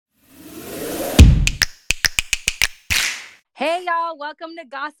Hey y'all, welcome to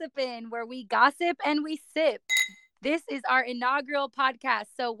Gossipin', where we gossip and we sip. This is our inaugural podcast,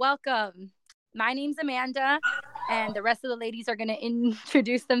 so welcome. My name's Amanda, and the rest of the ladies are going to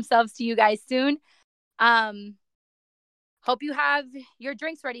introduce themselves to you guys soon. Hope you have your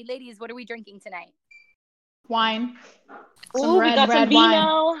drinks ready. Ladies, what are we drinking tonight? Wine. Ooh, we got some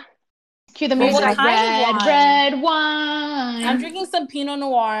vino. Cue the music. What kind of wine? Red wine. I'm drinking some Pinot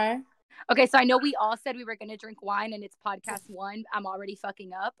Noir. Okay, so I know we all said we were going to drink wine, and it's podcast one. I'm already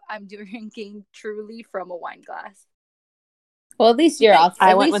fucking up. I'm drinking Truly from a wine glass. Well, at least you're off.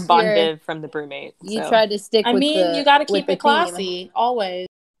 I went with Bon Viv from the Brewmate. You tried to stick with you got to keep it classy, always.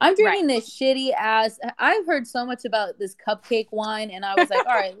 I'm drinking this shitty ass. I've heard so much about this cupcake wine, and I was like,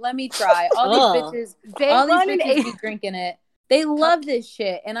 all right, let me try. All these bitches be drinking it. They love this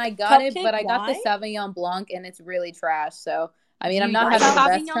shit, and I got it, but I got the Sauvignon Blanc, and it's really trash. So, I mean, I'm not having the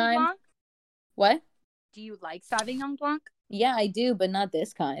best time. Blanc? What? Do you like Sauvignon Blanc? Yeah, I do, but not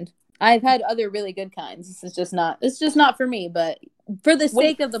this kind. I've had other really good kinds. This is just not. It's just not for me. But for the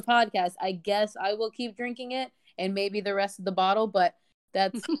sake of the podcast, I guess I will keep drinking it, and maybe the rest of the bottle. But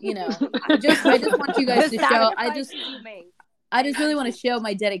that's I just want you guys to show. I just really want to show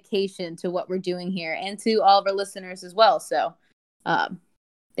my dedication to what we're doing here, and to all of our listeners as well. So,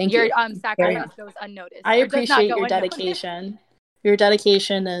 thank you. Your sacrifice goes unnoticed. I appreciate your dedication. Your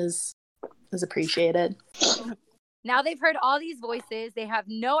dedication is appreciated. Now they've heard all these voices. They have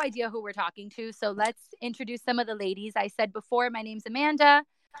no idea who we're talking to. So let's introduce some of the ladies. I said before, my name's Amanda.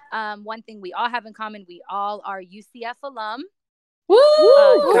 One thing we all have in common, we all are UCF alum. Woo!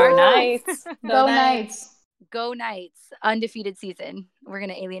 Go Knights. Go Knights. Go Knights. Undefeated season. We're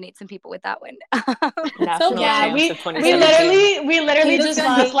going to alienate some people with that one. National champs of 2017. we literally just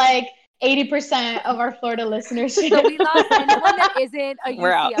lost like 80% of our Florida listeners. So we lost anyone that isn't a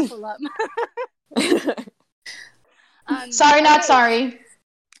UCF alum. Sorry, not sorry.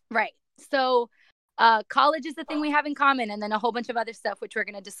 Right. So college is the thing we have in common, and then a whole bunch of other stuff, which we're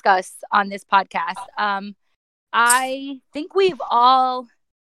going to discuss on this podcast. I think we've all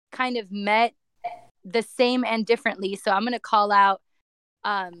kind of met the same and differently. So I'm going to call out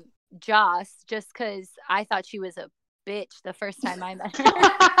Joss, just because I thought she was a bitch the first time I met her.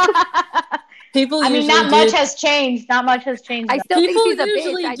 Not much has changed. I still think she's a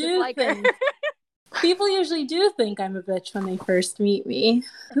bitch. I just like her. People usually do think I'm a bitch when they first meet me.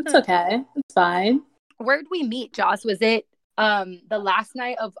 It's okay. It's fine. Where'd we meet, Joss? Was it the last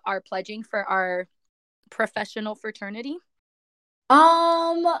night of our pledging for our professional fraternity?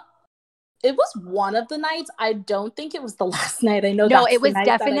 It was one of the nights. I don't think it was the last night. I know. No, it was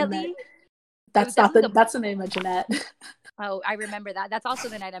definitely. That's the name of Jeanette. Oh, I remember that. That's also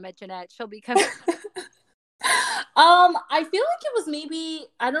the night I met Jeanette. She'll be coming. I feel like it was maybe,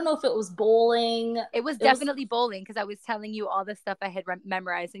 I don't know if it was bowling. It was definitely bowling, because I was telling you all the stuff I had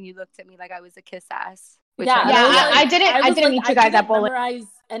memorized, and you looked at me like I was a kiss ass. I didn't meet you guys at bowling. Memorize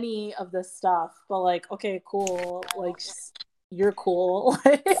any of this stuff, but like, okay, cool. Like, you're cool.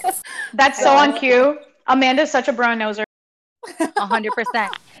 That's so on cue. Amanda's such a brown noser. 100%.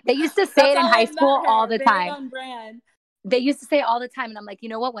 They used to say it in high school all the time. On brand. They used to say it all the time, and I'm like, you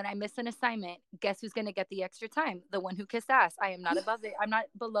know what? When I miss an assignment, guess who's going to get the extra time? The one who kissed ass. I am not above it. I'm not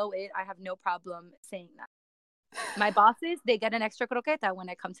below it. I have no problem saying that. My bosses, they get an extra croqueta when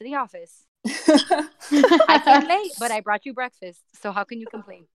I come to the office. I came late, but I brought you breakfast. So how can you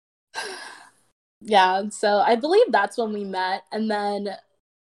complain? Yeah, so I believe that's when we met. And then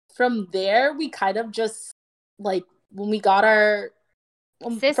from there, we kind of just, like, when we got our...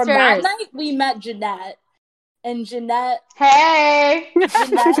 Sisters. From that night, we met Jeanette. And Jeanette,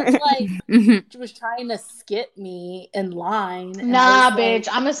 was trying to skip me in line. Nah, bitch,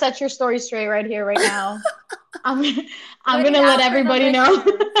 I'm gonna set your story straight right here, right now. I'm gonna let everybody know.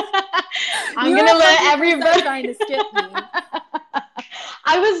 I'm gonna let everybody trying to skip me.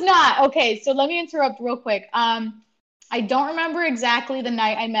 I was not. Okay, so let me interrupt real quick. I don't remember exactly the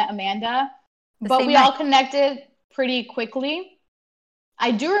night I met Amanda, but we all connected pretty quickly. I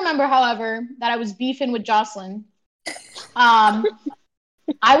do remember, however, that I was beefing with Jocelyn. I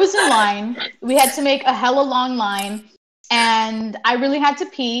was in line. We had to make a hella long line, and I really had to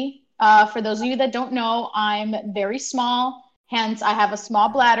pee. For those of you that don't know, I'm very small, hence I have a small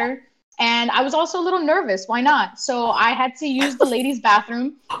bladder, and I was also a little nervous. Why not? So I had to use the ladies'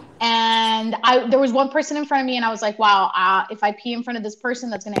 bathroom, and there was one person in front of me, and I was like, wow, if I pee in front of this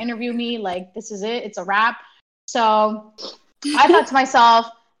person that's going to interview me, like, this is it. It's a wrap. So I thought to myself,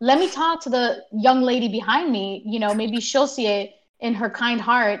 let me talk to the young lady behind me. You know, maybe she'll see it in her kind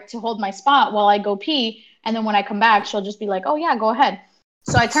heart to hold my spot while I go pee. And then when I come back, she'll just be like, oh, yeah, go ahead.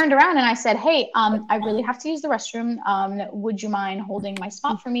 So I turned around and I said, hey, I really have to use the restroom. Would you mind holding my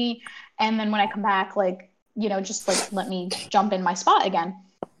spot for me? And then when I come back, like, you know, just like let me jump in my spot again.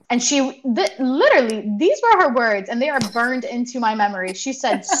 And she literally, these were her words, and they are burned into my memory. She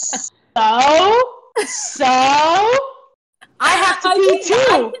said, so I have to pee too.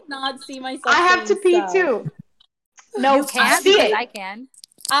 I cannot see myself. I have to pee too. No, you can see it. I can.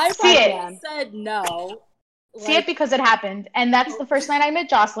 I see it. Said no. See it because it happened, and that's the first night I met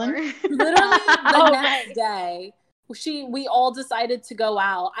Jocelyn. Literally the next day, we all decided to go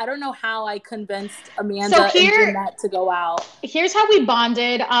out. I don't know how I convinced Amanda and Jeanette to go out. Here's how we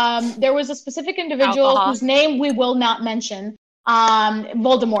bonded. There was a specific individual whose name we will not mention,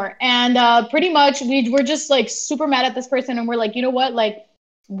 Voldemort, and pretty much we were just like super mad at this person, and we're like, you know what, like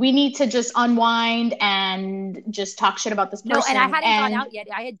we need to just unwind and just talk shit about this person. No, and I hadn't gone out yet.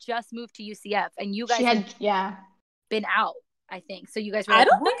 I had just moved to UCF, and you guys had been out, I think. So you guys were. I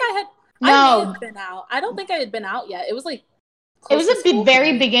don't think I had. No, I had been out. I don't think I had been out yet. It was like it was the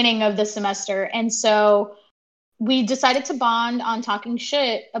very beginning of the semester, and so we decided to bond on talking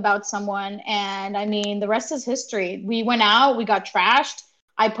shit about someone. And I mean, the rest is history. We went out. We got trashed.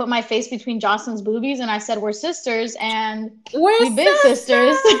 I put my face between Jocelyn's boobies and I said, we're sisters, and we've been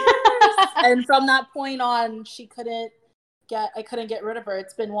sisters. And from that point on, I couldn't get rid of her.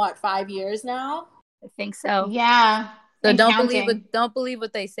 It's been 5 years now? I think so. Yeah. So don't believe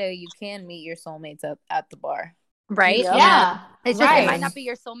what they say. You can meet your soulmates at the bar. Right? Yeah. It's just it might not be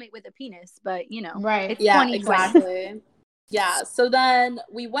your soulmate with a penis, but you know. Right. It's 2020. Exactly. Yeah. So then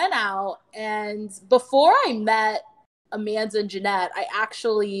we went out, and before I met Amanda and Jeanette, I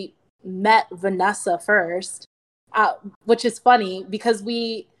actually met Vanessa first, which is funny because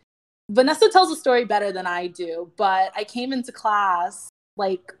Vanessa tells the story better than I do, but I came into class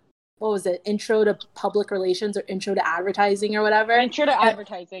like, what was it? Intro to public relations or intro to advertising or whatever. Intro to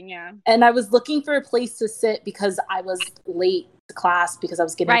advertising, yeah. And I was looking for a place to sit because I was late to class because I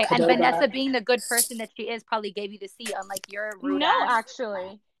was getting and Vanessa, being the good person that she is, probably gave you the seat, unlike your rude ass.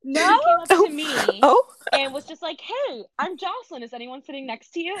 Actually. No, she came up to me and was just like, hey, I'm Jocelyn. Is anyone sitting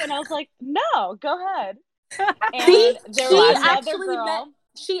next to you? And I was like, no, go ahead. And there was another girl.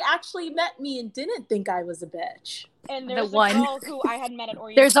 She actually met me and didn't think I was a bitch. And there's a girl who I had met at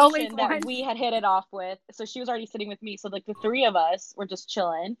orientation there's always that we had hit it off with. So she was already sitting with me. So like the three of us were just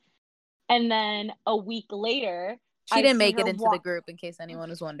chilling. And then a week later, she didn't make it into the group, in case anyone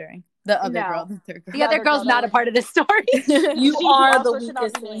was wondering. The other girl. The other girl's not a part of this story. You are the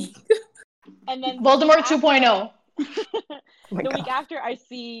weakest link. And then Voldemort 2.0. The week after, I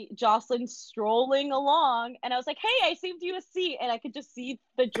see Jocelyn strolling along, and I was like, hey, I saved you a seat. And I could just see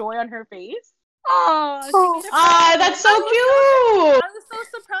the joy on her face. That's so cute. I was so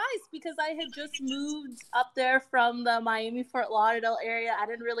surprised because I had just moved up there from the Miami-Fort Lauderdale area. I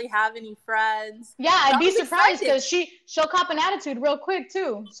didn't really have any friends. Yeah, I'd be surprised because she'll cop an attitude real quick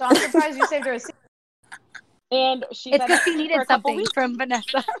too. So I'm surprised you saved her a seat. And it's because she needed something from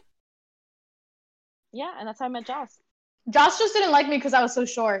Vanessa. Yeah, and that's how I met Joss. Joss just didn't like me because I was so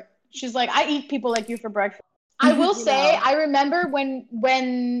short. She's like, I eat people like you for breakfast. I will say, I remember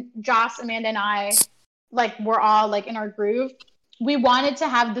when Joss, Amanda, and I like were all like in our groove, we wanted to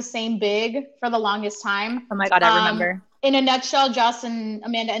have the same big for the longest time. Oh my God, I remember. In a nutshell, Joss and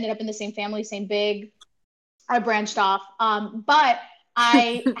Amanda ended up in the same family, same big. I branched off. But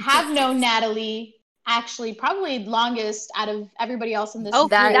I have known Natalie actually probably longest out of everybody else in this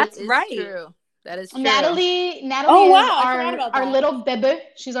group. That's right. True. That is true. Natalie is our little baby.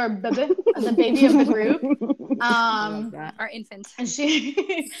 She's our baby, the baby of the group. Our infant. And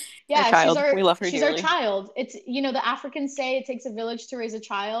she, we love her she's dearly. our child. It's, the Africans say it takes a village to raise a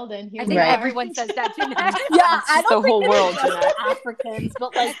child, and I think everyone says that, Jeanette. Yeah, I don't the whole world, Jeanette. Africans,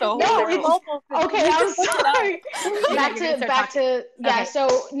 but like the whole world. Okay, I'm sorry. back to okay.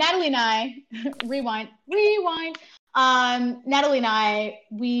 So Natalie and I, rewind. Natalie and I,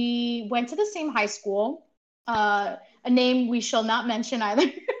 we went to the same high school, a name we shall not mention either.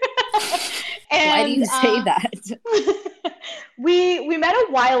 And, why do you say that? We met a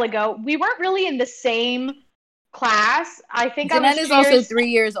while ago. We weren't really in the same class. I think Jeanette is also 3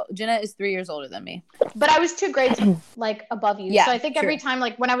 years. Jeanette is 3 years older than me, but I was 2 grades like above you. Yeah, so I think every time,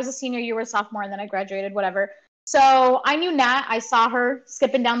 like when I was a senior, you were a sophomore, and then I graduated, whatever. So I knew Nat. I saw her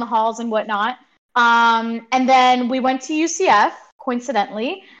skipping down the halls and whatnot. And then we went to UCF,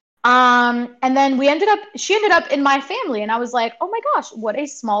 coincidentally. And then she ended up in my family, and I was like, oh my gosh, what a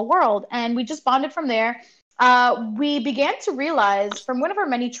small world. And we just bonded from there. we began to realize from one of our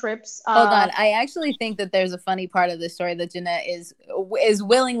many trips. Hold on, I actually think that there's a funny part of this story that Jeanette is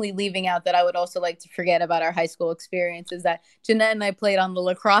willingly leaving out that I would also like to forget about our high school experience, is that Jeanette and I played on the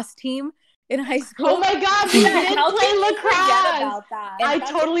lacrosse team in high school. Oh my God, we did play lacrosse. About that?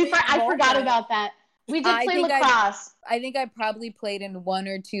 I forgot about that. We did play lacrosse. I think I probably played in 1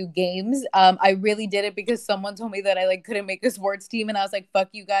 or 2 games. I really did it because someone told me that I couldn't make a sports team, and I was like, "Fuck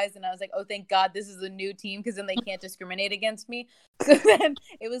you guys!" And I was like, "Oh, thank God this is a new team because then they can't discriminate against me." So then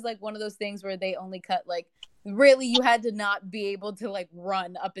it was one of those things where they only cut really you had to not be able to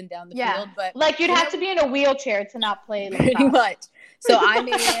run up and down the field, but you'd have to be in a wheelchair to not play lacrosse. Pretty much. So I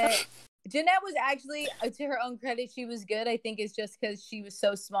made it. Jeanette was actually, to her own credit, she was good. I think it's just because she was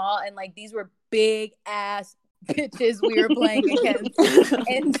so small and these were big ass bitches we were playing against.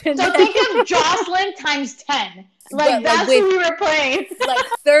 And Jeanette, so think of Jocelyn times 10. That's who we were playing.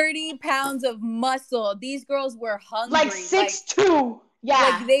 30 pounds of muscle. These girls were hungry. 6'2".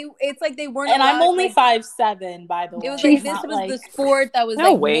 Yeah. They weren't. And I'm only 5'7", by the way. It was this was the sport that was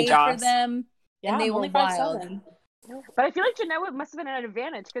made for them. Yeah, and they were only wild. 5'7". But I feel like Jeanette must have been an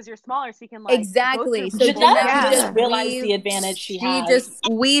advantage because you're smaller, so you can exactly. So Jeanette just realized the advantage she has. She just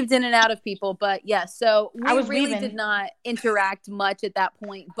weaved in and out of people. But so we really did not interact much at that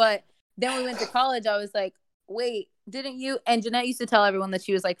point. But then we went to college. I was like, wait, didn't you? And Jeanette used to tell everyone that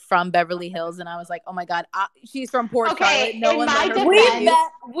she was from Beverly Hills, and I was like, oh my God, she's from Port Charlotte. No one let her.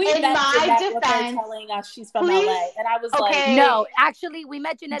 We met Jeanette telling us she's from LA, and I was like, no, actually, we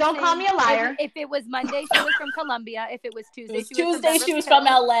met Jeanette. Don't call me a liar. If it was Monday, she was from Columbia. If it was Tuesday, she was from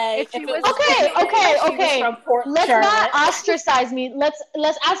LA. If she was okay. From Port Let's Charlotte. not ostracize me. Let's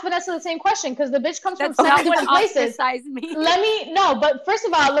ask Vanessa the same question because the bitch comes from 7 different places. Me. But first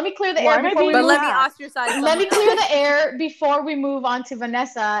of all, let me clear the air before we move. Let me ostracize. Let me clear the air before we move on to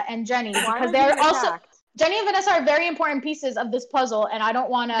Vanessa and Jenny because they're also Jenny and Vanessa are very important pieces of this puzzle, and I don't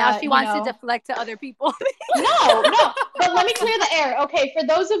want to. Now she wants to deflect to other people. No. But let me clear the air. Okay, for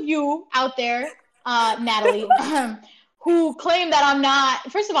those of you out there, Natalie, who claim that I'm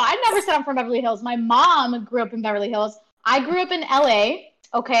not. First of all, I never said I'm from Beverly Hills. My mom grew up in Beverly Hills. I grew up in LA.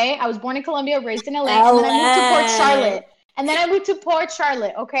 Okay, I was born in Columbia, raised in LA, and then I moved to Port Charlotte. And then I moved to Port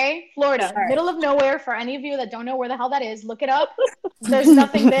Charlotte, okay? Florida, middle of nowhere. For any of you that don't know where the hell that is, look it up. There's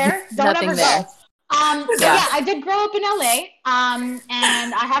nothing there. Don't ever go. I did grow up in LA, and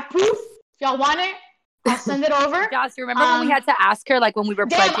I have proof. If y'all want it, I'll send it over. Josh, remember when we had to ask her, when we were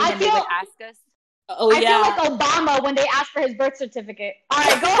pledging and they would ask us? I feel like Obama when they asked for his birth certificate. All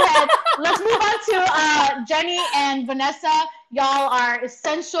right, go ahead. Let's move on to Jenny and Vanessa. Y'all are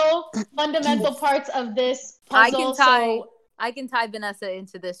essential, fundamental parts of this puzzle. I can tie Vanessa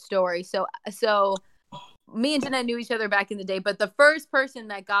into this story. So me and Jeanette knew each other back in the day, but the first person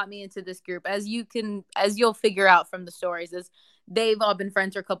that got me into this group, as you'll figure out from the stories, is they've all been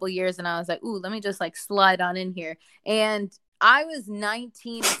friends for a couple of years, and I was like, ooh, let me just slide on in here. And I was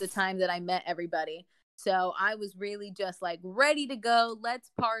 19 at the time that I met everybody. So I was really just ready to go. Let's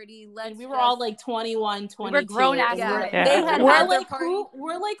party. We were all 21, 22. We were grown ass. Yeah. They had their party.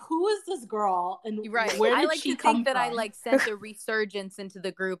 Who is this girl? And right. Where did I she to come think from? that I sent a resurgence into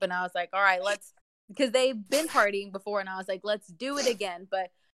the group, and I was like, all right, because they've been partying before, and I was like, let's do it again.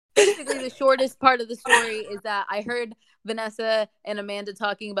 But basically the shortest part of the story is that I heard Vanessa and Amanda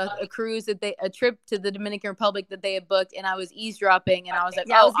talking about a trip to the Dominican Republic that they had booked, and I was eavesdropping, and I was like,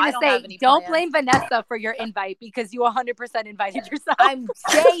 don't blame Vanessa for your invite because you 100% invited yourself. I'm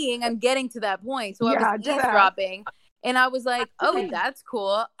getting to that point. So I was eavesdropping, and I was like, oh, that's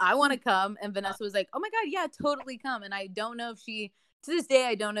cool. I want to come. And Vanessa was like, oh my God, yeah, totally come. And I don't know if to this day,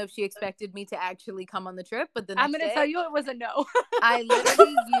 I don't know if she expected me to actually come on the trip, but the next I'm going to tell you it was a no. I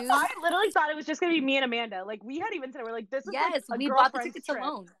literally thought it was just going to be me and Amanda. We had even said, we're like, this is we bought the tickets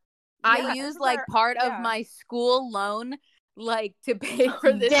alone. I used part of my school loan to pay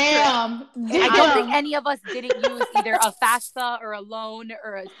for this Damn. I don't think any of us didn't use either a FAFSA or a loan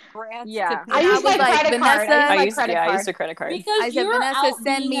or a grant. Yeah. I used my credit card. I used a credit card. Because I said, Vanessa,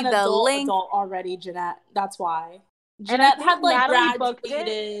 send me the link. Already, Jeanette. That's why. Jeanette had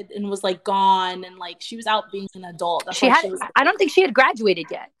graduated and was gone, and she was out being an adult. That's I don't think she had graduated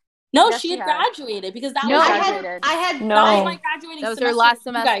yet. No, yes, she had graduated because that was my graduating. That was her last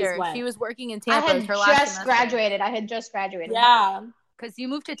semester. She was working in Tampa. I had just graduated. Yeah, because you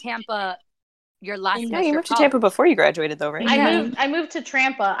moved to Tampa. Your last semester. Yeah, you moved to Tampa before you graduated, though, right? I moved to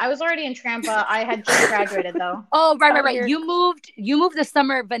Tampa. I was already in Tampa. I had just graduated, though. Oh, right. You moved the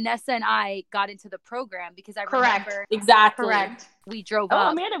summer Vanessa and I got into the program because I remember exactly. Correct. We drove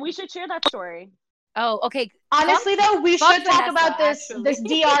up. Amanda, we should share that story. Oh, okay. Honestly, though, we should talk about this actually. this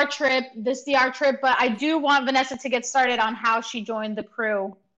DR trip, but I do want Vanessa to get started on how she joined the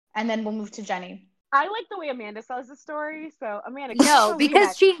crew, and then we'll move to Jenny. I like the way Amanda tells the story. So Amanda, no,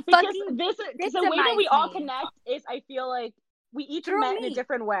 because she fucking because the way that we all connect is, I feel like we each met in a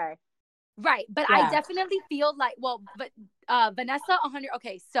different way. Right, but I definitely feel like, but Vanessa 100.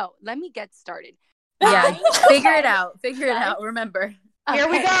 Okay, so let me get started. Yeah, figure it out. Remember, here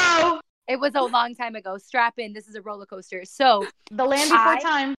we go. It was a long time ago. Strap in. This is a roller coaster. So the land before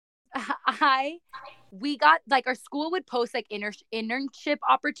time. We got like, our school would post like internship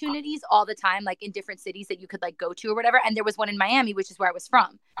opportunities all the time, like in different cities that you could like go to or whatever. And there was one in Miami, which is where I was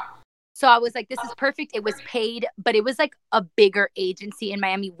from. So I was like, this is perfect. It was paid, but it was like a bigger agency in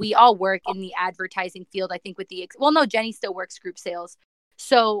Miami. We all work in the advertising field, I think, with Jenny still works group sales.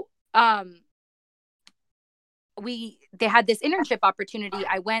 So they had this internship opportunity.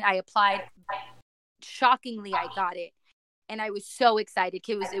 I went, I applied. Shockingly, I got it. And I was so excited.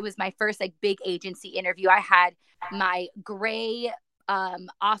 It was my first like big agency interview. I had my gray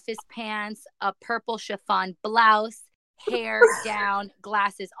office pants, a purple chiffon blouse, hair down,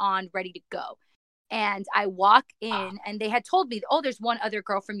 glasses on, ready to go. And I walk in, and they had told me, oh, there's one other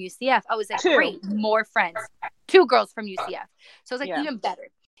girl from UCF. I was like, great, more friends. 2 girls from UCF. So I was like, even better.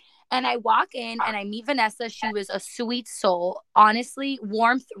 And I walk in and I meet Vanessa. She was a sweet soul, honestly,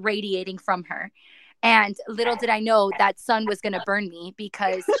 warmth radiating from her. And little did I know that sun was going to burn me,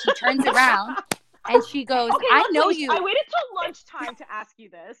 because she turns around and she goes, I know you. I waited till lunchtime to ask you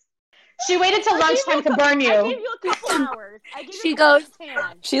this. She waited till lunchtime to burn you. I gave you a couple hours. She goes,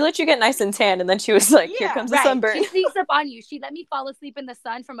 she let you get nice and tan, and then she was like, here comes the sunburn. She sneaks up on you. She let me fall asleep in the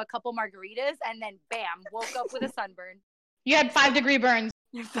sun from a couple margaritas, and then bam, woke up with a sunburn. You had 5-degree burns.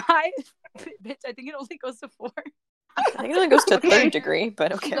 5? Bitch, I think it only goes to 4. I think it only goes to 3rd degree,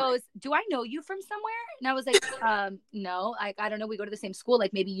 but okay. She goes, do I know you from somewhere? And I was like, no, like, I don't know. We go to the same school.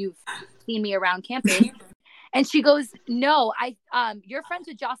 Like, maybe you've seen me around campus. And she goes, no, you're friends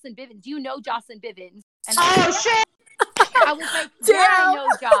with Jocelyn Bivens. Do you know Jocelyn Bivens? And shit. I was like, yeah, I know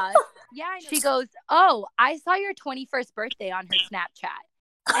Joss. Yeah, I know. She goes, oh, I saw your 21st birthday on her Snapchat.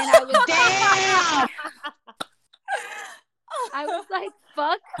 And I was I was like,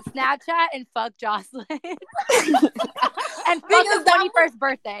 fuck Snapchat and fuck Jocelyn. And fuck the 21st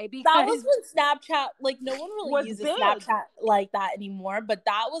birthday. Because that was when Snapchat, like, no one really uses Snapchat like that anymore. But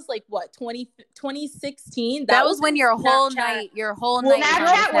that was like, what, 2016? That was when your whole night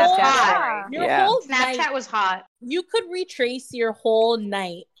Snapchat was hot. Snapchat was hot. You could retrace your whole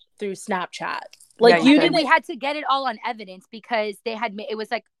night through Snapchat. Like, we had to get it all on evidence, because they had it was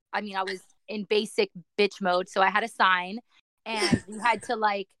like, I mean, I was in basic bitch mode, so I had a sign, and we had to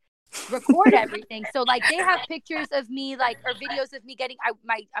like record everything. So like, they have pictures of me, like, or videos of me getting.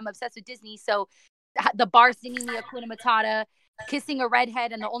 I'm obsessed with Disney, so the bar singing me Hakuna Matata, kissing a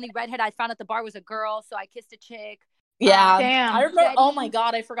redhead, and the only redhead I found at the bar was a girl, so I kissed a chick. Yeah, damn. I remember. Oh my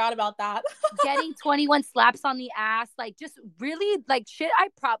god, I forgot about that. Getting 21 slaps on the ass, like, just really like shit. I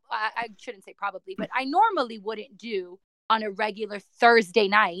shouldn't say probably, but I normally wouldn't do on a regular Thursday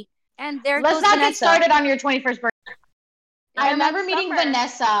night. And let's not get started on your 21st birthday. I remember meeting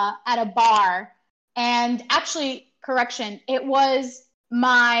Vanessa at a bar, and actually, correction, it was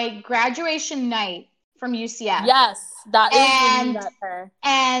my graduation night from UCF. Yes, that is when you met her.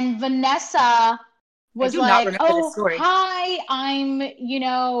 And Vanessa was like, oh, hi, I'm,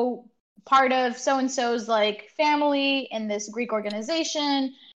 part of so-and-so's like family in this Greek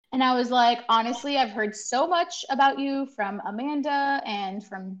organization. And I was like, honestly, I've heard so much about you from Amanda and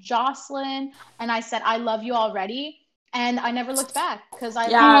from Jocelyn. And I said, I love you already. And I never looked back, because I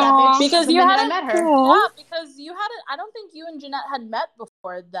loved that bitch because the minute I met her. Yeah, because you hadn't, I don't think you and Jeanette had met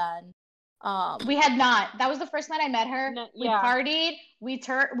before then. We had not. That was the first night I met her. We partied, we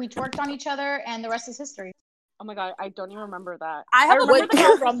twerked on each other, and the rest is history. Oh my god, I don't even remember that. I have a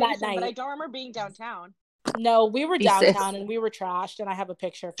picture from that night, but I don't remember being downtown. No, we were downtown and we were trashed, and I have a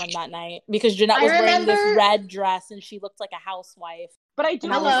picture from that night because Jeanette was wearing this red dress and she looked like a housewife. But I do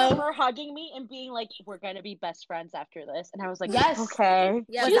remember hugging me and being like, we're going to be best friends after this. And I was like, yes, okay.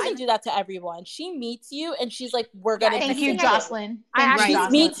 Yeah, she doesn't do that to everyone. She meets you and she's like, we're going to be Thank you, Jocelyn. She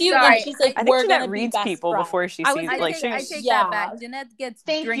meets you and she's like, we're going to be reads best people friends. Before she sees I take that back. Jeanette gets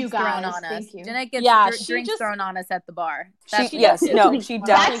drinks thrown on us. Jeanette gets drinks thrown on us at the bar. She definitely gets drinks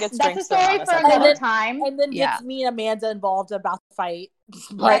thrown on us. That's a story for another time. And then gets me and Amanda involved about the fight.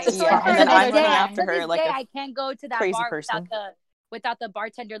 That's a story for and then I'm another running time. after her like I can't go to that crazy bar person. without the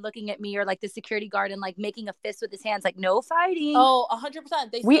bartender looking at me, or like the security guard and like making a fist with his hands, like, no fighting. Oh,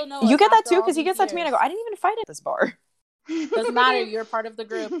 100%. They still know. You get that too, because he gets that to me and I go, I didn't even fight at this bar. Doesn't matter. You're part of the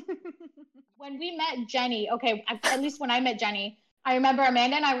group. When we met Jenny, okay, at least when I met Jenny, I remember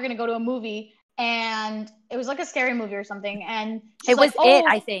Amanda and I were going to go to a movie, and it was like a scary movie or something. And it was It,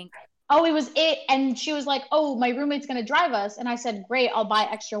 I think. Oh, it was It. And she was like, oh, my roommate's going to drive us. And I said, great, I'll buy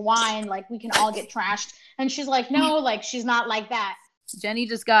extra wine. Like, we can all get trashed. And she's like, no, like, she's not like that. Jenny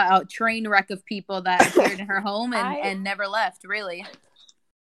just got a train wreck of people that appeared in her home and never left, really.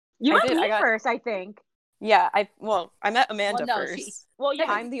 You met me first, I think. Yeah, I met Amanda first.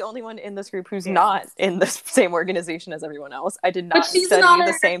 I'm the only one in this group who's not in the same organization as everyone else. I did not study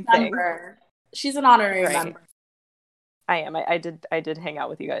the same thing. She's an honorary member. I am. I did hang out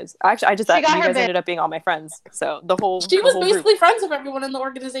with you guys. Actually, I just thought you guys ended up being all my friends. So she was basically friends with everyone in the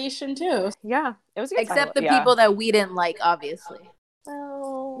organization too. Yeah, it was a good except the people that we didn't like, obviously.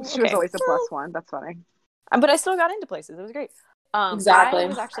 Well, she was always a plus one. That's funny. But I still got into places. It was great. Exactly. I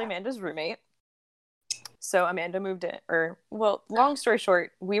was actually Amanda's roommate. So Amanda moved in, long story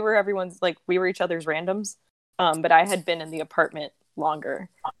short, we were each other's randoms. But I had been in the apartment longer.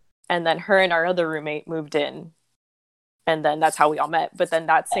 And then her and our other roommate moved in. And then that's how we all met. But then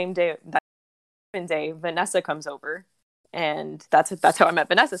that same day, Vanessa comes over. And that's how I met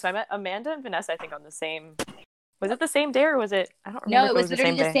Vanessa. So I met Amanda and Vanessa, I think, on the same... Was it the same day or was it... I don't remember. No, it was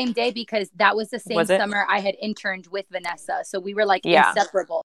literally the same day because that was the same summer I had interned with Vanessa. So we were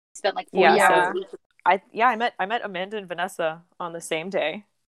inseparable. Spent 4 years. I met Amanda and Vanessa on the same day,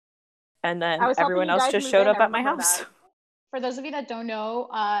 and then everyone else just showed up at my house. For those of you that don't know,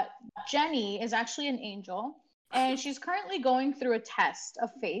 Jenny is actually an angel, and she's currently going through a test of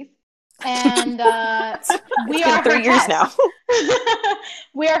faith. And we are 3 years now.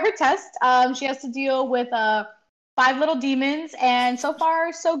 We are her test. She has to deal with 5 little demons, and so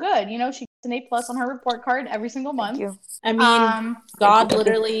far so good. You know, she gets an A+ on her report card every single month. Thank you. I mean, God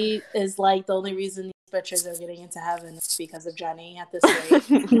literally is like the only reason these bitches are getting into heaven is because of Jenny at this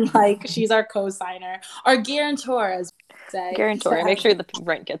rate. Like, she's our co-signer, our guarantor, as we say. Guarantor. Make sure the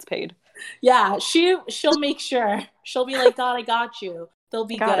rent gets paid. Yeah, she'll make sure. She'll be like, God, I got you. They'll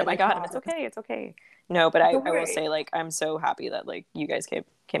be good. I got him. It's okay. No, but I will say, I'm so happy that you guys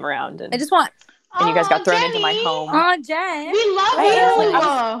came around, and I just want. And you guys got thrown into my home. Oh, Jen. We love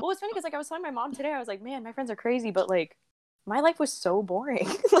you. Well, it's funny because I was telling my mom today, I was like, man, my friends are crazy, but my life was so boring.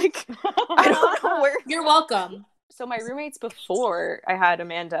 I don't know where. You're welcome. So my roommates before, I had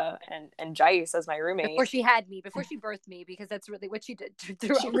Amanda and Jice as my roommate. Before she birthed me, because that's really what she did. She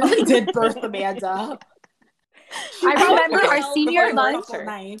really did birth Amanda. I remember our senior lunch.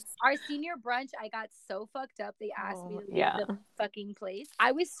 Our senior brunch, I got so fucked up. They asked me to leave the fucking place.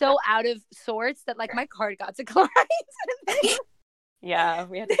 I was so out of sorts that my card got declined. Yeah,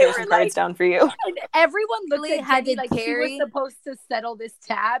 we had to throw some cards down for you. Everyone literally had to she was supposed to settle this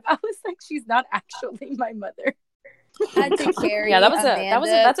tab. I was like, she's not actually my mother. Had to carry. Yeah,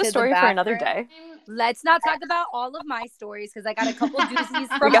 that's a story for another day. Let's not talk about all of my stories because I got a couple doozies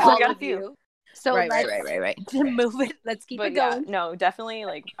from all of you. So right. To move it. Let's keep it going. No, definitely.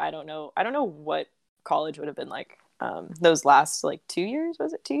 I don't know what college would have been like. Those last 2 years,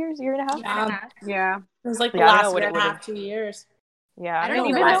 was it 2 years, year and a half? Yeah. It was the last year and a half, 2 years. Yeah, I don't know.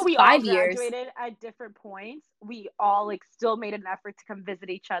 Even though we 5 all years graduated at different points, we all still made an effort to come visit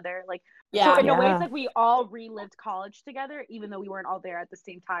each other. So in a way, it's we all relived college together, even though we weren't all there at the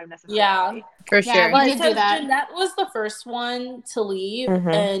same time necessarily. Yeah, for sure. Because Jeanette was the first one to leave,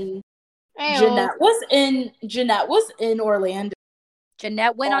 and Jeanette was in Orlando.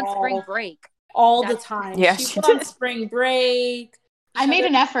 Jeanette went on spring break all the time. Yeah, she went on spring break. I made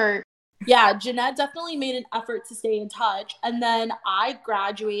an effort. Yeah, Jeanette definitely made an effort to stay in touch. And then I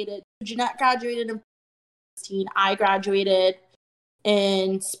graduated. Jeanette graduated in 2016. I graduated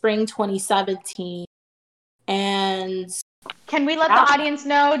in spring 2017. And can we let the audience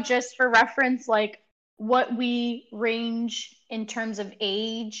know, just for reference, what we range in terms of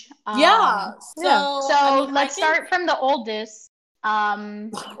age? So let's start from the oldest.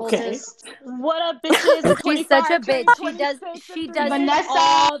 Oldest. What up, bitches? She's such a bitch. She does Vanessa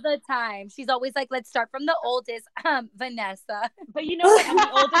all the time. She's always like, let's start from the oldest. Vanessa. But you know what? I'm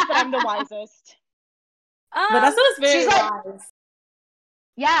the oldest, but I'm the wisest. Vanessa is very wise.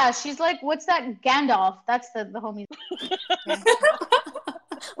 Yeah, she's like, what's that? Gandalf. That's the homie.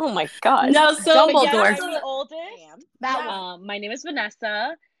 Oh my god. No, so Dumbledore. I'm the oldest. My name is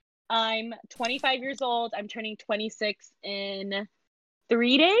Vanessa. I'm 25 years old. I'm turning 26 in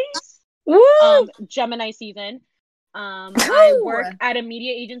 3 days. Woo! Gemini season. I work at a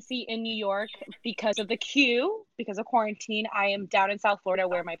media agency in New York because of the queue, because of quarantine. I am down in South Florida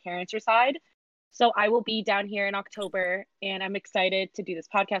where my parents reside. So I will be down here in October, and I'm excited to do this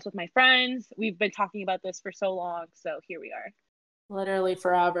podcast with my friends. We've been talking about this for so long, so here we are. Literally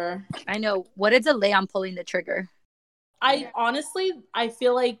forever. I know. What a delay on pulling the trigger. I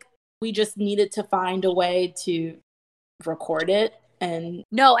feel like we just needed to find a way to record it, and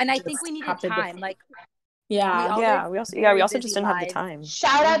I think we needed time. Like, we also just didn't have the time.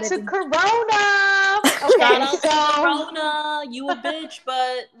 Shout out to Corona. Okay, shout out to Corona. You a bitch,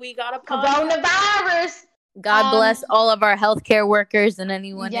 but we got a coronavirus. God bless all of our healthcare workers and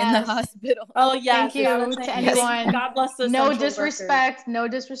anyone in the hospital. Oh yeah, thank you to anyone. God bless the no disrespect,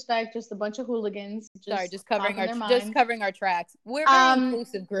 just a bunch of hooligans. Just covering our tracks. We're an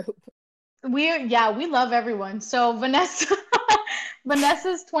inclusive group. We love everyone. So Vanessa's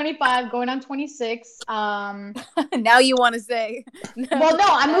 25, going on 26. Now you want to say? Well, no,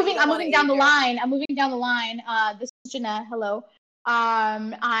 I'm moving down the line. This is Jeanette. Hello.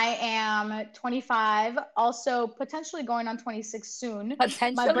 I am 25, also potentially going on 26 soon.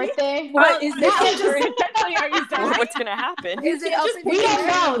 Potentially? My birthday. What is this? Are you What's gonna happen? Is it we don't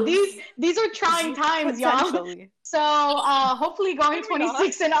know. These are trying times, y'all. So hopefully going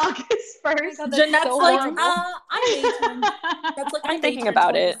 26 in August 1st. Jeanette's so like, I'm thinking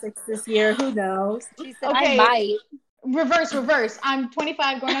about it this year. Who knows? She said, okay. I might. Reverse. I'm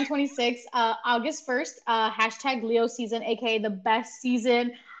 25, going on 26. August 1st. Hashtag Leo season, aka the best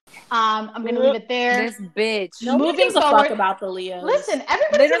season. I'm gonna leave it there. This bitch. Nobody gives a fuck about the Leos. Listen,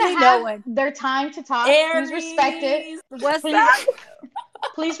 everybody's gonna have their time to talk. Aries. Please respect it. What's that?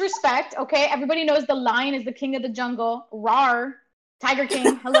 Please respect. Okay, everybody knows the lion is the king of the jungle. Rawr, Tiger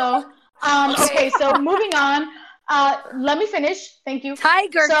King. Hello. Okay, so moving on. Let me finish. Thank you.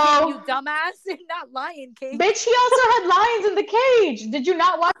 Tiger King, you dumbass, not Lion King. Bitch, he also had lions in the cage. Did you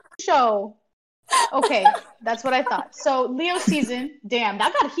not watch the show? Okay, that's what I thought. So Leo season, damn,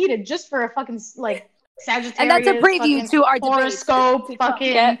 that got heated just for a fucking Sagittarius. And that's a preview to our horoscope. Debate.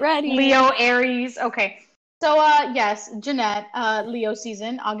 Fucking get ready. Leo, Aries. Okay. So, yes, Jeanette, Leo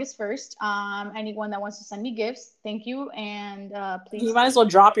season, August 1st. Anyone that wants to send me gifts, thank you. And please. You might as well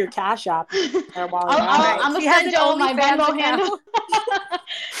drop your Cash App. I'm going to send y'all my Venmo handle.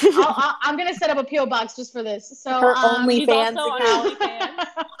 I'm going to set up a P.O. box just for this. So, her OnlyFans account.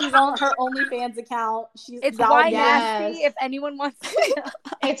 She's on her OnlyFans account. It's Y Nasty if anyone wants to.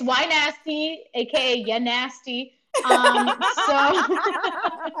 It's Y Nasty, a.k.a. Yeah Nasty.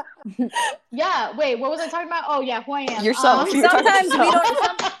 Yeah, wait, what was I talking about? Oh yeah, who I am. Yourself. Sometimes we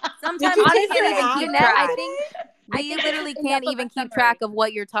don't sometimes honestly, I think we literally can't even keep track of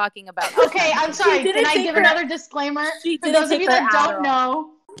what you're talking about. Okay, I'm sorry. Can I give another disclaimer? For those of you that don't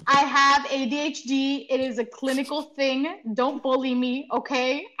know, I have ADHD. It is a clinical thing. Don't bully me,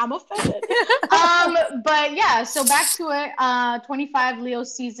 okay? I'm offended. But yeah, so back to it. 25 Leo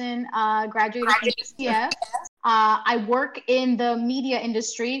season, graduated from UCF. I work in the media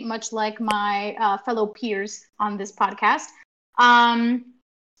industry, much like my fellow peers on this podcast.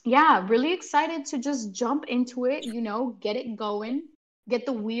 Yeah, really excited to just jump into it, get it going, get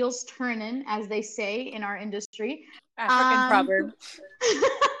the wheels turning, as they say in our industry. African proverb.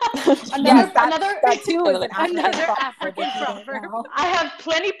 Another African proverb. I have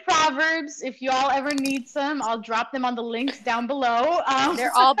plenty proverbs. If y'all ever need some, I'll drop them on the links down below.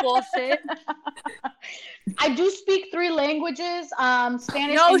 They're all bullshit. I do speak 3 languages: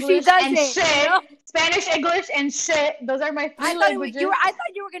 Spanish, no, English, and shit. No. Spanish, English, and shit. Those are my 3 languages. I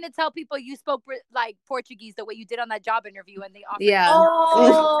thought you were gonna tell people you spoke like Portuguese the way you did on that job interview, and they offered. Yeah.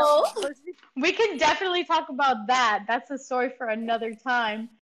 Oh. We can definitely talk about that. That's a story for another time.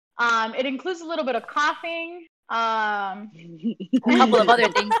 It includes a little bit of coughing. A couple of other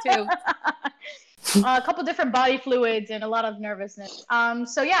things too. A couple different body fluids and a lot of nervousness.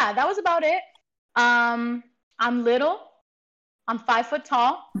 So yeah, that was about it. I'm little. I'm 5 foot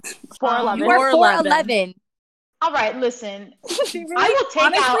tall. 4'11". You are 4'11". All right, listen. Really, I will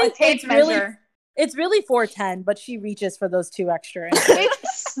take out a tape measure. It's really 4'10", but she reaches for those 2 extra inches.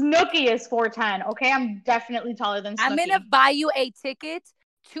 Snooki is 4'10". Okay, I'm definitely taller than Snooki. I'm gonna buy you a ticket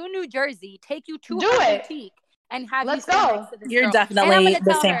to New Jersey, take you to her boutique, and have you stand next to this You're girl. definitely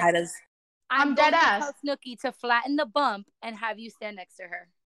the same height as. I'm dead ass. Snooki to flatten the bump and have you stand next to her.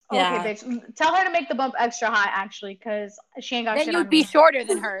 Yeah. Okay, bitch. Tell her to make the bump extra high, actually, because she ain't got shit on me. Then you'd be shorter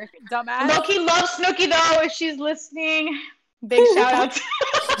than her, dumbass. Loki loves Snooki, though, if she's listening. Big shout out.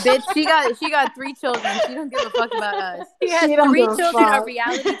 Bitch, she got 3 children. She don't give a fuck about us. She has 3 children, a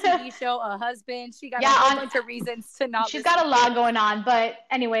reality TV show, a husband. She got a whole bunch of reasons to not. She's got a lot going on. But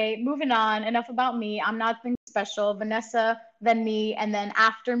anyway, moving on. Enough about me. I'm nothing special. Vanessa, then me. And then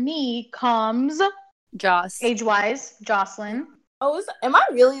after me comes Joss. Age-wise, Jocelyn. Am I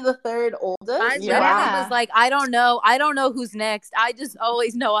really the third oldest? I Yeah. literally was like, I don't know who's next. I just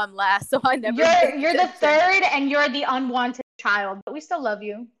always know I'm last, so I never. You're the third, and you're the unwanted child, but we still love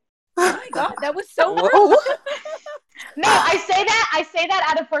you. Oh my god, that was so rude. No, I say that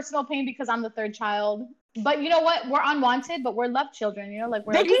out of personal pain because I'm the third child. But you know what? We're unwanted, but we're loved children. You know, like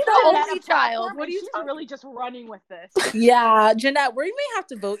we're. But he's the only child. What are you She's talking? really just running with this. Yeah, Jeanette, we may have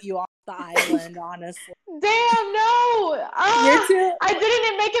to vote you off the island, honestly. Damn, no. You're too. I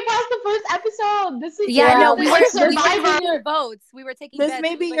didn't make it past the first episode. This is Yeah, no, this we is were like Survivor. taking votes. We were taking. This bets.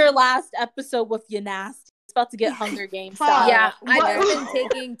 may be We were- your last episode with Yanasti. It's about to get Hunger Games Fuck. style. Yeah, What- I've been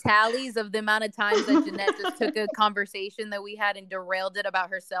taking tallies of the amount of times that Jeanette just took a conversation that we had and derailed it about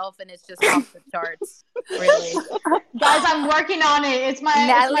herself, and it's just off the charts. Really. Guys, I'm working on it. It's my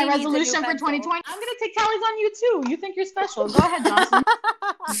Natalie needs a new resolution for pencil. 2020. I'm gonna take tallies on you too. You think you're special? Go ahead,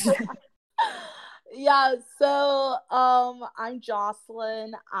 Johnson. Yeah, so I'm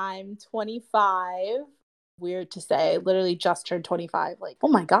Jocelyn. I'm 25. Weird to say. Literally just turned 25. Like, oh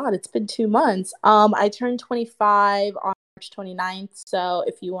my god, it's been 2 months. I turned 25 on March 29th. So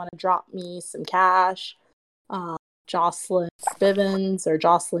if you want to drop me some cash, Jocelyn Bivens or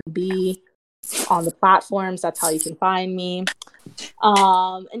Jocelyn B on the platforms, that's how you can find me.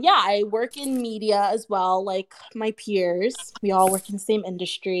 And yeah, I work in media as well, like my peers. We all work in the same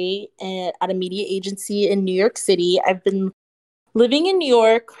industry at a media agency in New York City. I've been living in New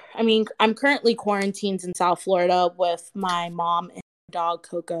York. I mean, I'm currently quarantined in South Florida with my mom and dog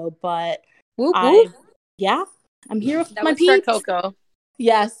Coco, but Whoop, I'm whoop. here with That my was for peeps. Coco.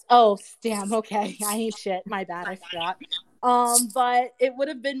 Yes. Oh, damn. Okay. I ain't shit. My bad. I forgot. But it would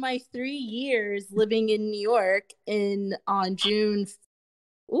have been my 3 years living in New York on June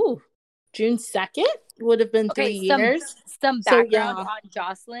 2nd would have been 3 years. Some So, background yeah. on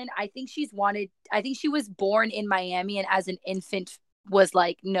Jocelyn. I think she was born in Miami, and as an infant was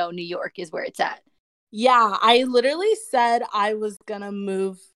like, no, New York is where it's at. Yeah, I literally said I was gonna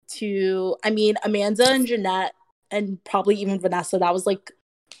move to, Amanda and Jeanette and probably even Vanessa. That was like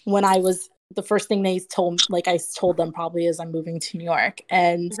when the first thing I told them probably is I'm moving to New York.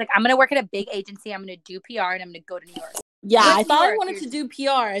 And She's like, I'm gonna work at a big agency. I'm gonna do PR, and I'm gonna go to New York. yeah, What's I thought New I York? wanted to do PR.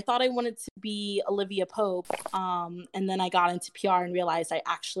 I thought I wanted to be Olivia Pope. And then I got into PR and realized I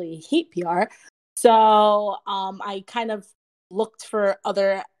actually hate PR. So I kind of looked for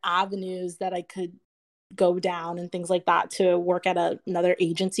other avenues that I could go down and things like that to work at another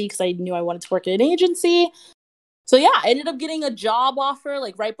agency because I knew I wanted to work at an agency. So yeah, I ended up getting a job offer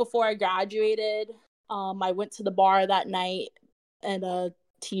like right before I graduated. I went to the bar that night in a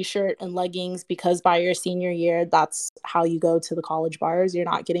t-shirt and leggings because by your senior year, that's how you go to the college bars. You're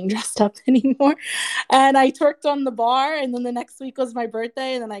not getting dressed up anymore. And I twerked on the bar, and then the next week was my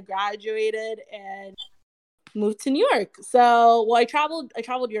birthday, and then I graduated and moved to New York. So, well, I traveled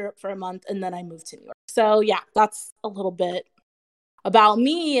Europe for a month, and then I moved to New York. So yeah, that's a little bit about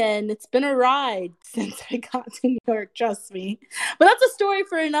me, and it's been a ride since I got to New York, trust me. But that's a story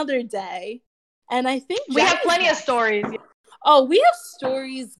for another day. And I think We have Jenny's plenty of next. stories. Oh, we have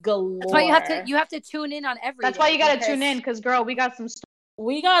stories galore. That's why you have to tune in on every. That's why you gotta tune in, because girl, we got some.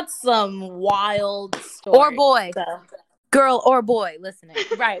 We got some wild stories. Or boy, So. girl or boy listening.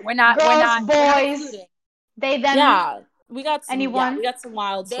 Right, we're not Girls, we're not boys. excluding. They them. Yeah, we got some. Anyone? Yeah, we got some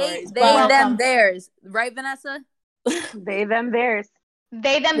wild stories. They but- them, theirs. Right, Vanessa? They, them, theirs.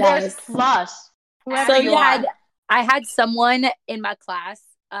 They them. Yes. There's plus. Whoever So, you yeah. are. I had someone in my class.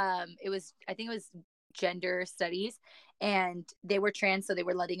 I think it was gender studies, and they were trans, so they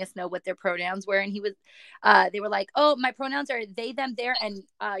were letting us know what their pronouns were. And they were like, "Oh, my pronouns are they, them, their, and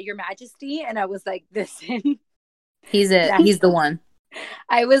Your Majesty." And I was like, "Listen, He's it. He's the one.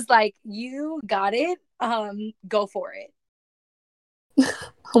 I was like, you got it. Go for it.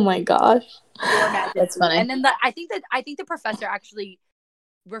 Oh my gosh. Your Majesty." That's funny. And then I think the professor actually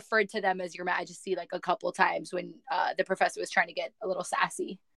referred to them as Your Majesty like a couple times when the professor was trying to get a little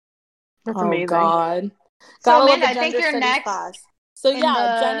sassy. That's Oh amazing. God. So Gotta love Amanda, the I think gender you're studies next. class. So in yeah,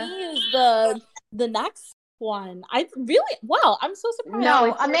 the- Jenny is the next one. I'm so surprised. No,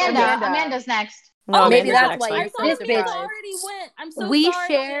 it's Amanda. Amanda. Amanda's next. No, maybe Amanda's that's next why one. you're I so thought surprised. Amanda already went. I'm so we sorry.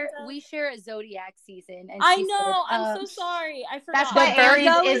 share Amanda. a zodiac season, and I she know. said, I'm so sorry. I forgot. That's why But Virgo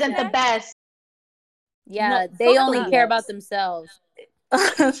Aries is isn't the next? best. Yeah, No, they fuck only them. care about themselves. Go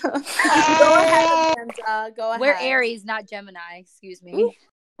ahead, Amanda. Go ahead. we're Aries, not Gemini. Excuse me.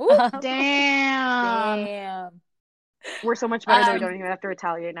 Damn. Damn. We're so much better that we don't even have to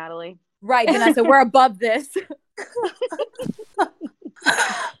retaliate, Natalie. Right, Vanessa, we're above this.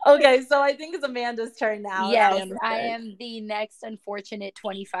 Okay, so I think it's Amanda's turn now. Yes, Amanda's I turn. am the next unfortunate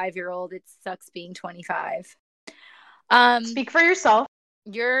 25-year-old. It sucks being 25. Speak for yourself.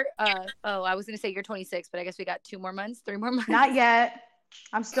 You're I was gonna say you're 26, but I guess we got 3 more months. Not yet.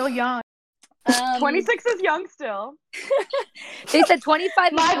 I'm still young. 26 is young still. They said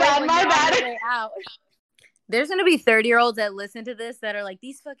 25. My bad. Way out. There's gonna be 30-year-olds that listen to this that are like,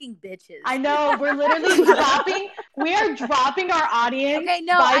 these fucking bitches. I know. We're literally dropping. We are dropping our audience. Okay,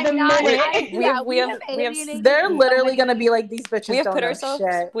 no, by I'm the not. minute. We have They're literally gonna be like, these bitches we have don't put know ourselves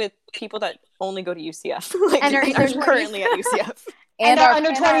shit. with people that only go to UCF, like, And are currently at UCF. And are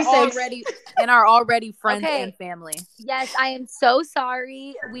under 26. Are already friends Okay. and family. Yes, I am so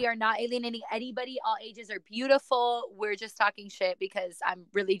sorry. We are not alienating anybody. All ages are beautiful. We're just talking shit because I'm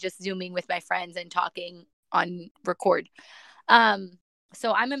really just Zooming with my friends and talking on record.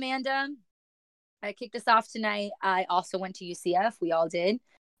 So I'm Amanda. I kicked us off tonight. I also went to UCF. We all did.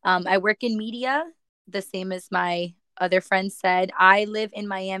 I work in media, the same as my other friends said. I live in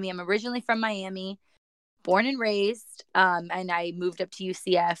Miami. I'm originally from Miami, born and raised, and I moved up to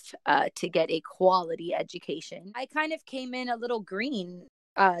UCF to get a quality education. I kind of came in a little green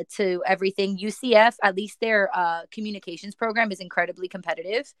to everything. UCF, at least their communications program is incredibly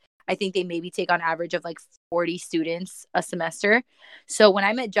competitive. I think they maybe take on average of like 40 students a semester. So when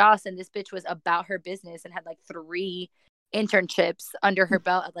I met Joss and this bitch was about her business and had like 3 internships under her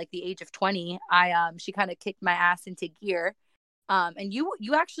belt at like the age of 20, she kind of kicked my ass into gear. And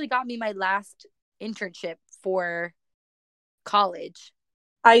you actually got me my last internship for college.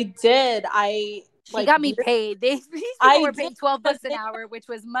 I did. She got me paid. These people were paid $12 an hour, which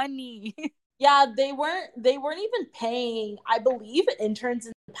was money. Yeah, they weren't even paying. I believe interns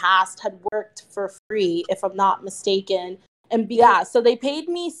in the past had worked for free, if I'm not mistaken. And yeah, so they paid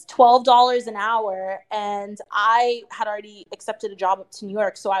me $12 an hour, and I had already accepted a job up to New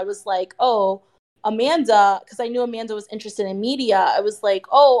York. So I was like, oh, Amanda, because I knew Amanda was interested in media. I was like,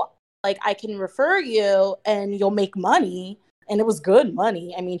 oh, like I can refer you and you'll make money. And it was good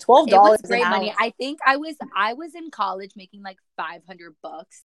money. I mean, $12 it was great an hour. money. I think I was in college making like $500.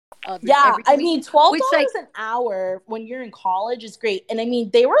 Yeah, I mean, $12 like, an hour when you're in college is great. And I mean,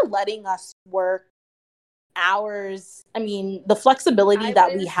 they were letting us work hours. I mean, the flexibility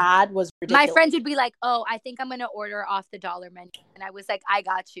that we had was ridiculous. My friends would be like, oh, I think I'm going to order off the dollar menu. And I was like, I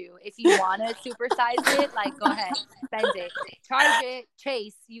got you. If you want to supersize it, like, go ahead, spend it. Charge it.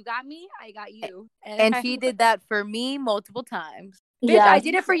 Chase, you got me? I got you. And she did that for me multiple times. Bitch, yeah. I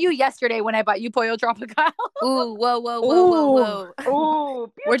did it for you yesterday when I bought you Pollo Tropical. Ooh, whoa.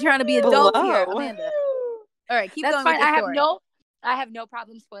 Ooh, we're trying to be adults here, Amanda. All right, keep That's going fine. with the story. I have no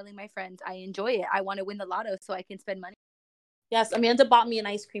problem spoiling my friends. I enjoy it. I want to win the lotto so I can spend money. Yes, Amanda bought me an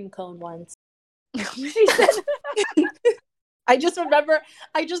ice cream cone once. She said I just remember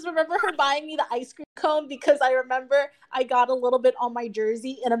her buying me the ice cream cone because I remember I got a little bit on my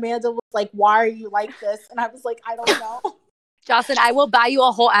jersey and Amanda was like, why are you like this? And I was like, I don't know. Jocelyn, I will buy you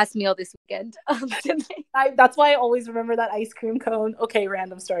a whole ass meal this weekend. That's why I always remember that ice cream cone. Okay,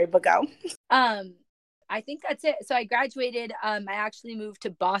 random story, but go. I think that's it. So I graduated. I actually moved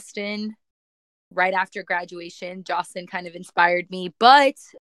to Boston right after graduation. Jocelyn kind of inspired me. But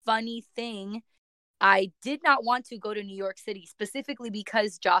funny thing, I did not want to go to New York City specifically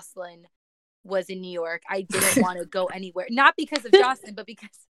because Jocelyn was in New York. I didn't want to go anywhere. Not because of Jocelyn, but because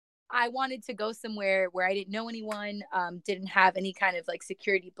I wanted to go somewhere where I didn't know anyone, didn't have any kind of like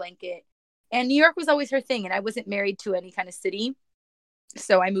security blanket. And New York was always her thing. And I wasn't married to any kind of city.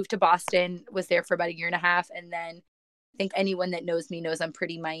 So I moved to Boston, was there for about 1.5 years. And then I think anyone that knows me knows I'm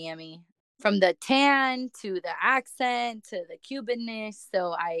pretty Miami. From the tan to the accent to the Cubanness.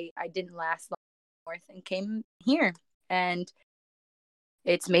 So I didn't last long north and came here. And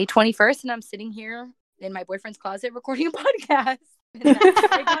it's May 21st and I'm sitting here in my boyfriend's closet recording a podcast.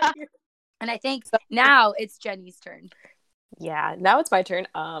 And I think now it's Jenny's turn. Yeah, now it's my turn.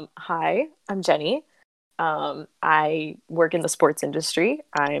 Hi, I'm Jenny. I work in the sports industry.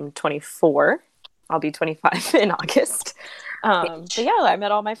 I'm 24. I'll be 25 in August. But yeah, I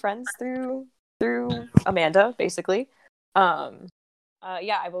met all my friends through Amanda, basically. Yeah,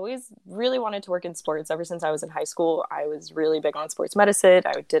 I've always really wanted to work in sports ever since I was in high school. I was really big on sports medicine.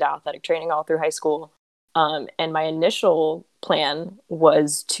 I did athletic training all through high school. And my initial plan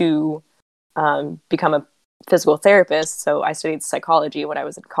was to become a physical therapist. So I studied psychology when I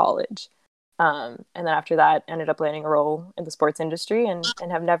was in college. And then after that, ended up landing a role in the sports industry and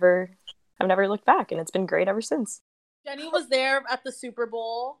have never looked back. And it's been great ever since. Jenny was there at the Super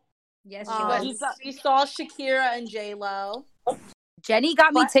Bowl. Yes, she was. We saw Shakira and J-Lo. Jenny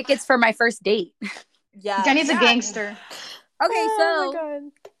got me tickets for my first date. Yeah, Jenny's a gangster. Okay,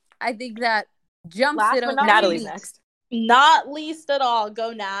 so I think that jumps it over. Natalie's next. Not least at all.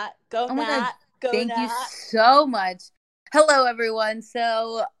 Go Nat. Go Nat. Go Thank Nat. you so much. Hello, everyone.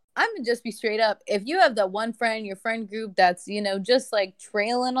 So I'm gonna just be straight up. If you have that one friend, your friend group that's, just like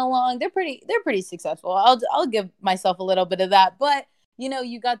trailing along, they're pretty successful. I'll give myself a little bit of that. But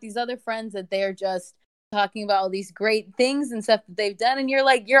you got these other friends that they're just talking about all these great things and stuff that they've done, and you're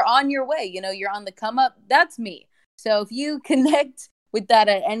like, you're on your way. You're on the come up. That's me. So if you connect with that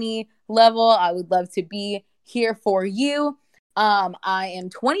at any level, I would love to be here for you. I am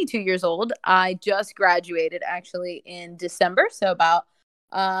 22 years old. I just graduated actually in December, so about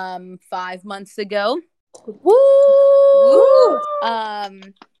 5 months ago. Woo!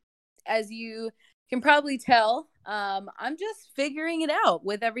 As you can probably tell, I'm just figuring it out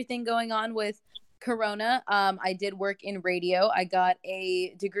with everything going on with Corona. I did work in radio. I got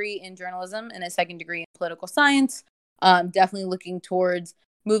a degree in journalism and a second degree in political science. Definitely looking towards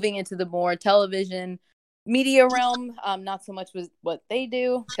moving into the more television media realm. Not so much with what they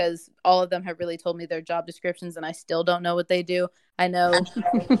do, because all of them have really told me their job descriptions and I still don't know what they do. I know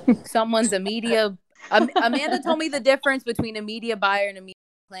someone's a media. Amanda told me the difference between a media buyer and a media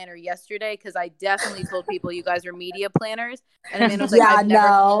planner yesterday, because I definitely told people you guys are media planners, and Amanda was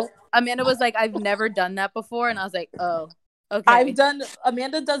like, Amanda was like, I've never done that before, and I was like, oh, okay.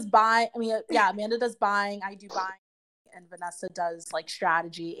 Amanda does buying. Amanda does buying. I do buying. And Vanessa does like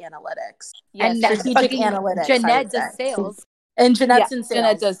strategy analytics. Yes, and strategic analytics. Jeanette does sales. And Jeanette's in sales.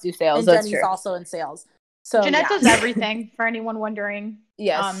 Jeanette does do sales. And that's Jenny's true. also in sales. So Jeanette does everything, for anyone wondering.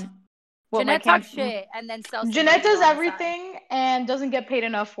 Yes. Jeanette talks shit and then sells. Jeanette does everything and doesn't get paid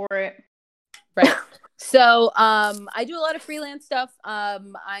enough for it. Right. So I do a lot of freelance stuff.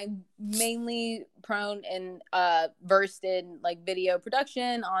 I'm mainly prone and versed in like video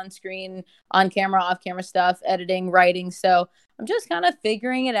production, on screen, on camera, off camera stuff, editing, writing. So I'm just kind of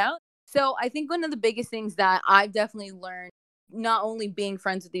figuring it out. So I think one of the biggest things that I've definitely learned, not only being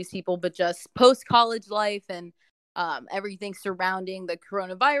friends with these people, but just post-college life and everything surrounding the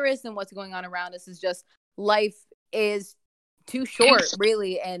coronavirus and what's going on around us, is just life is too short,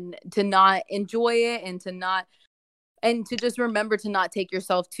 really, and to not enjoy it, and to just remember to not take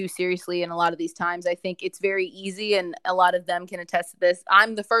yourself too seriously in a lot of these times. I think it's very easy, and a lot of them can attest to this.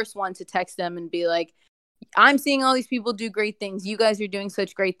 I'm the first one to text them and be like, I'm seeing all these people do great things. You guys are doing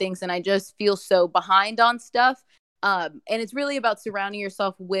such great things, and I just feel so behind on stuff. And it's really about surrounding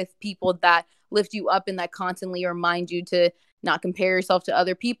yourself with people that lift you up and that constantly remind you to not compare yourself to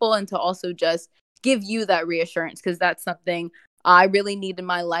other people, and to also just give you that reassurance, because that's something I really need in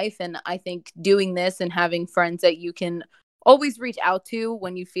my life. And I think doing this and having friends that you can always reach out to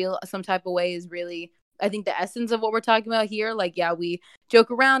when you feel some type of way is really, I think, the essence of what we're talking about here. Like, yeah, we joke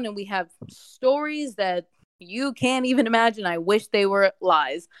around and we have stories that you can't even imagine. I wish they were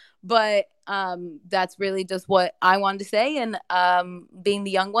lies, but that's really just what I wanted to say. And being the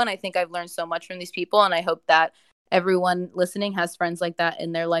young one, I think I've learned so much from these people, and I hope that everyone listening has friends like that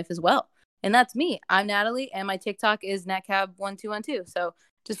in their life as well. And that's me. I'm Natalie, and my TikTok is natcab1212. So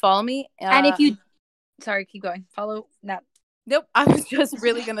just follow me. And if you, sorry, keep going. Follow Nat. Nope, I was just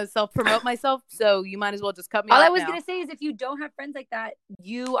really gonna self-promote myself, so you might as well just cut me off. All I was gonna say is, if you don't have friends like that,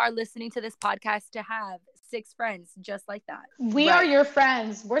 you are listening to this podcast to have 6 friends just like that. We are your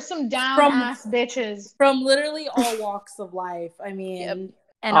friends. We're some down-ass bitches from literally all walks of life. I mean, yep.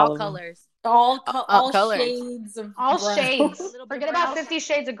 And all colors. All colors. Shades of all brown. Shades. Forget about 50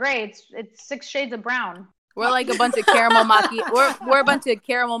 Shades of Grey. It's 6 shades of brown. We're like a bunch of caramel we're a bunch of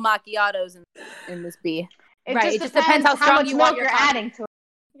caramel macchiatos in this bee. It just depends how strong much milk you're adding to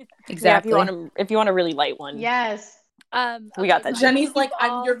it. Exactly. Yeah, if you want a really light one. Yes. We got that. Jenny's like,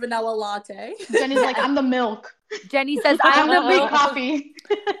 I'm your vanilla latte. Jenny's like, I'm the milk. Jenny says, I'm the milk coffee.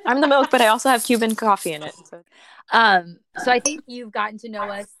 I'm the milk, but I also have Cuban coffee in it. So I think you've gotten to know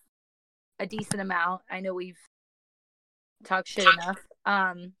us a decent amount. I know we've talked shit enough.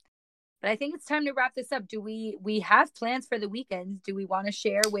 But I think it's time to wrap this up. Do we have plans for the weekends? Do we want to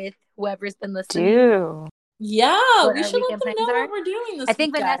share with whoever's been listening? Yeah, what we should let them know what we're doing this I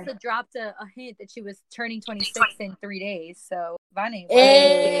think weekend. Vanessa dropped a hint that she was turning 26 in 3 days. So, Vani.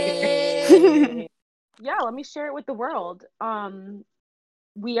 Hey. Yeah, let me share it with the world.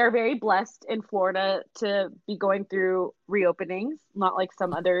 We are very blessed in Florida to be going through reopenings, not like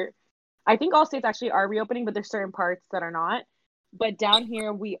some other. I think all states actually are reopening, but there's certain parts that are not. But down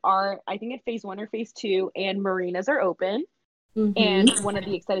here, we are, I think, at phase 1 or phase 2, and marinas are open. Mm-hmm. And one of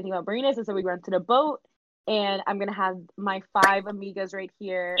the exciting things about marinas is that we rented a boat, and I'm going to have my 5 amigas right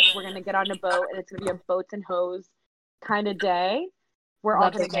here. We're going to get on a boat, and it's going to be a boats and hose kind of day. We're all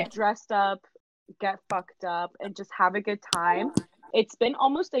going to get dressed up, get fucked up, and just have a good time. It's been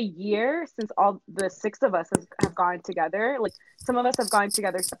almost a year since all the 6 of us have gone together. Like, some of us have gone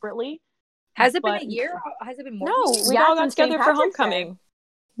together separately. Has it been But- a year? Has it been more? No, than a we year? all got since together St. for Patrick's Day. homecoming.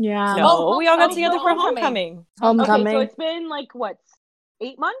 Yeah. No, we all got homecoming. together for Homecoming. homecoming. Homecoming. Okay, so it's been like what,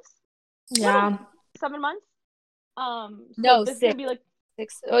 8 months, Yeah. 7 months. So No, this is 6. gonna be like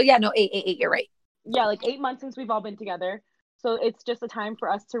 6. Oh yeah, no, 8. You're right. yeah, like 8 months since we've all been together. So it's just a time for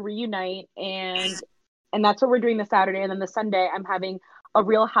us to reunite, and that's what we're doing this Saturday. And then the Sunday, I'm having a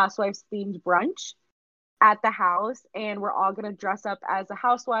Real Housewives themed brunch at the house, and we're all gonna dress up as a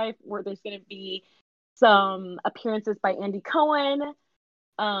housewife. Where there's gonna be some appearances by Andy Cohen.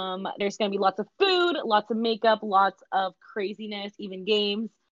 There's gonna be lots of food, lots of makeup, lots of craziness, even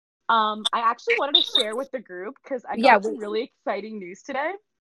games. I actually wanted to share with the group because I got some really exciting news today.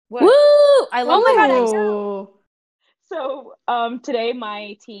 What? Woo! I love my God, I it. Ooh. So today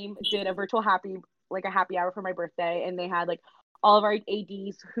my team did a virtual happy hour for my birthday, and they had like all of our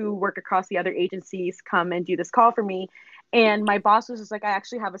ADs who work across the other agencies come and do this call for me. And my boss was just like, I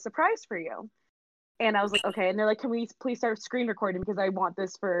actually have a surprise for you. And I was like, okay. And they're like, can we please start screen recording because I want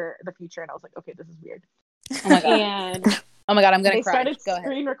this for the future? And I was like, okay, this is weird. Oh my god. And Oh my god, I'm gonna they cry. started Go ahead.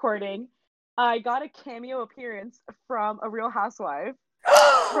 screen recording. I got a cameo appearance from a Real Housewife of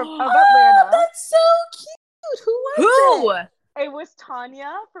Oh, Atlanta. that's so cute. Who was it? It was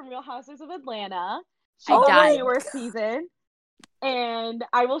Tanya from Real Housewives of Atlanta. She's I on the died. newer season. And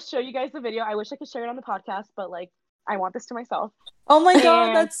I will show you guys the video. I wish I could share it on the podcast, but like I want this to myself. Oh my god,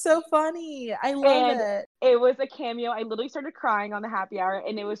 And- that's so funny. I love and it. It was a cameo. I literally started crying on the happy hour,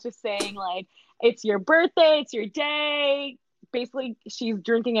 and it was just saying like, it's your birthday, it's your day. Basically, she's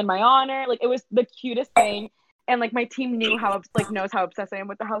drinking in my honor. Like, it was the cutest thing. And like my team knows how obsessed I am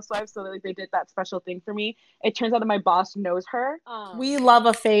with the housewives, so like they did that special thing for me. It turns out that my boss knows her. We love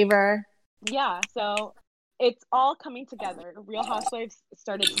a favor. Yeah, so it's all coming together. Real Housewives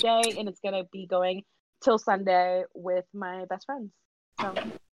started today, and it's gonna be going till Sunday with my best friends. So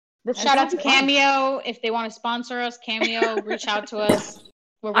Shout out to Cameo. If they want to sponsor us, Cameo, reach out to us.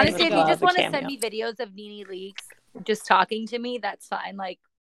 We're ready Honestly, to if you go. just the want to cameo. send me videos of Nene Leakes just talking to me, that's fine. Like,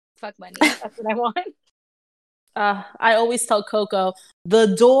 fuck money. That's what I want. I always tell Coco,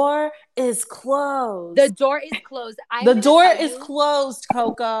 the door is closed. The door is closed. The door is closed,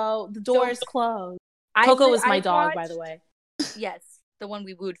 Coco. The door is closed. Coco is my dog, by the way. Yes, the one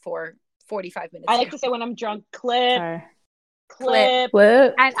we wooed for 45 minutes. I like ago. to say when I'm drunk, clip. Clip.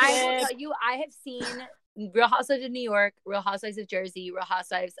 What? And I will tell you, I have seen Real Housewives of New York, Real Housewives of Jersey, Real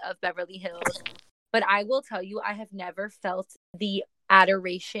Housewives of Beverly Hills. But I will tell you, I have never felt the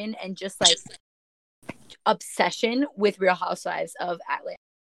adoration and just like obsession with Real Housewives of Atlanta.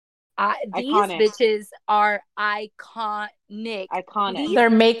 These Iconic. bitches are iconic. Iconic. Their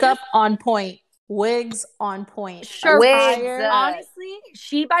makeup on point. Wigs on point. Sure, Attire. honestly,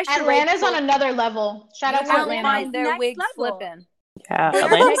 she by Sheree Atlanta's on pulled- another level. Shout out You to won't Atlanta. find Find their next wigs level. flipping. Yeah, They are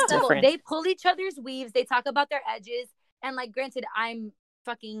Atlanta's next level. different. They pull each other's weaves. They talk about their edges. And like, granted, I'm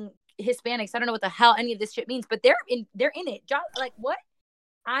fucking Hispanic, so I don't know what the hell any of this shit means. But they're in it. Like, what?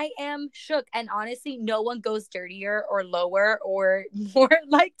 I am shook. And honestly, no one goes dirtier or lower or more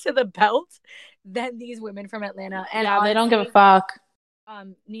like to the belt than these women from Atlanta. And Yeah, they don't give a honestly, fuck.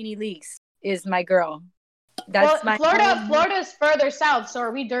 Nene Leakes is my girl. That's Well, Florida's further south, so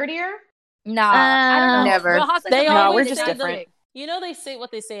are we dirtier? Nah, I don't know. Never. Real Housewives They of are- Beverly we're Hills, just they different. look- You know they say what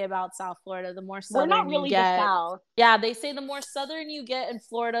they say about South Florida. The more We're southern not really you the get, South. yeah, they say the more southern you get in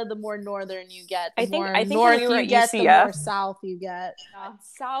Florida, the more northern you get. The I think- more I think when north we were you at get, the UCF more south you get.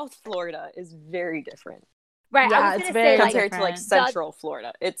 South Florida is very different Right, Yeah, I was it's gonna very say like compared to like different. Central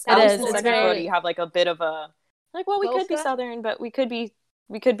Florida. It's It is, obviously it's Central very- Florida. You have like a bit of a like, well, we could be Boca? Southern, but we could be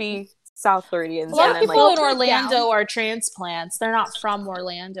South Floridians. A lot and of then people like in Orlando down. are transplants. They're not from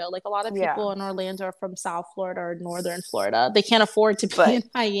Orlando. Like a lot of Yeah. people in Orlando are from South Florida or Northern Florida. They can't afford to be But- in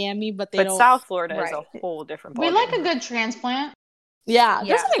Miami, but they but don't. South Florida is Right. a whole different We ballgame. like a good transplant. Yeah, there's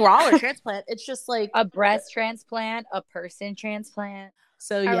Yeah. nothing wrong with transplant. It's just like a breast transplant, a person transplant.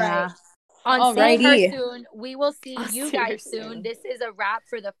 so. All Yeah. right. On seeing her Alrighty. soon, we will see I'll you see her guys soon. soon. This is a wrap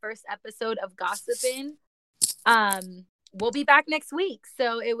for the first episode of Gossipin'. We'll be back next week.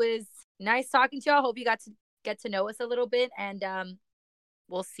 So it was nice talking to y'all. Hope you got to get to know us a little bit, and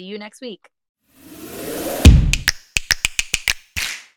we'll see you next week.